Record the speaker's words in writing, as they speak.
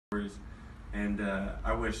And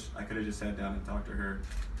I wish I could have just sat down and talked to her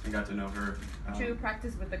and got to know her. True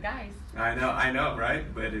practice with the guys. I know,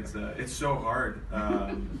 right? But it's so hard,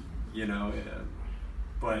 you know.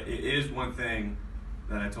 But it is one thing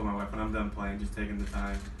that I told my wife when I'm done playing, just taking the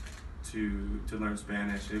time to learn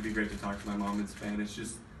Spanish. It'd be great to talk to my mom in Spanish,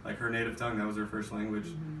 just like her native tongue. That was her first language,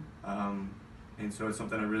 and so it's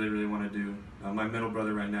something I really, really want to do. My middle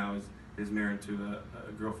brother right now is married to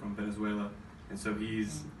a girl from Venezuela, and so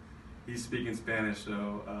he's speaking Spanish.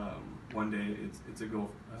 So one day it's a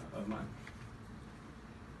goal of mine.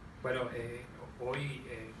 Bueno, hoy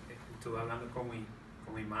estuve hablando con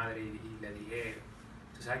mi madre y le dije,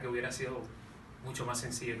 tú sabes que hubiera sido mucho más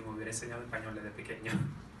sencillo que me hubiera enseñado español desde pequeño.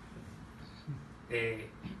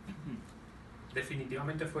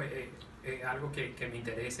 Definitivamente fue algo que me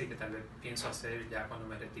interesa y que tal vez pienso hacer ya cuando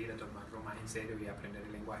me retire, tomarlo más en serio y aprender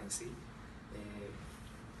el lenguaje en sí.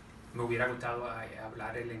 Me hubiera gustado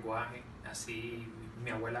hablar el lenguaje, así mi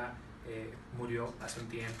abuela murió hace un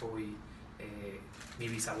tiempo y mi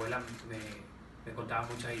bisabuela me contaba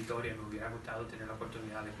muchas historias. Me hubiera gustado tener la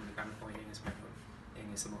oportunidad de comunicarme con ella en español en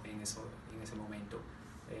ese momento.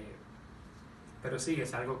 Pero sí,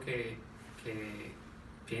 es algo que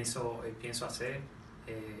pienso hacer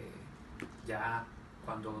ya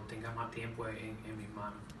cuando tenga más tiempo en mis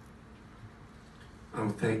manos. I'll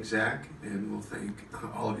thank Zack, and we'll thank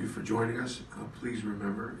all of you for joining us. Please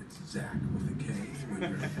remember, it's Zack with a K when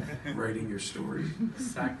you're writing your story.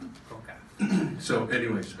 Zack con K. So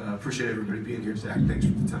anyways, appreciate everybody being here. Zack, thanks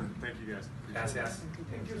for the time. Thank you guys. Gracias.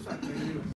 Thank you, Zack.